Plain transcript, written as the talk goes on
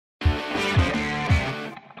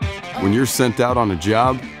When you're sent out on a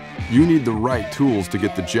job, you need the right tools to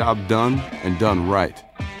get the job done and done right.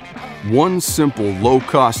 One simple,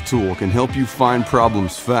 low-cost tool can help you find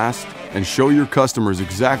problems fast and show your customers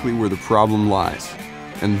exactly where the problem lies,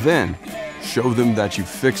 and then show them that you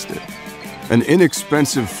fixed it. An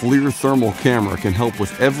inexpensive Flir thermal camera can help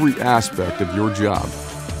with every aspect of your job.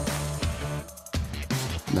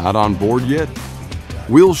 Not on board yet?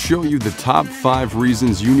 We'll show you the top 5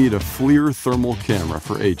 reasons you need a Flir thermal camera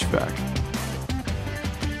for HVAC.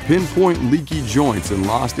 Pinpoint leaky joints and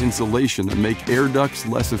lost insulation that make air ducts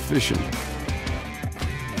less efficient.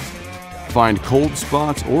 Find cold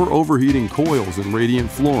spots or overheating coils in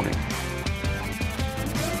radiant flooring.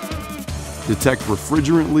 Detect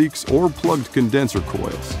refrigerant leaks or plugged condenser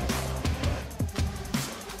coils.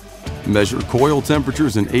 Measure coil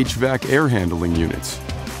temperatures in HVAC air handling units.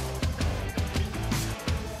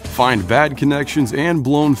 Find bad connections and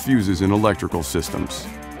blown fuses in electrical systems.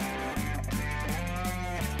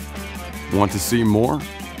 Want to see more?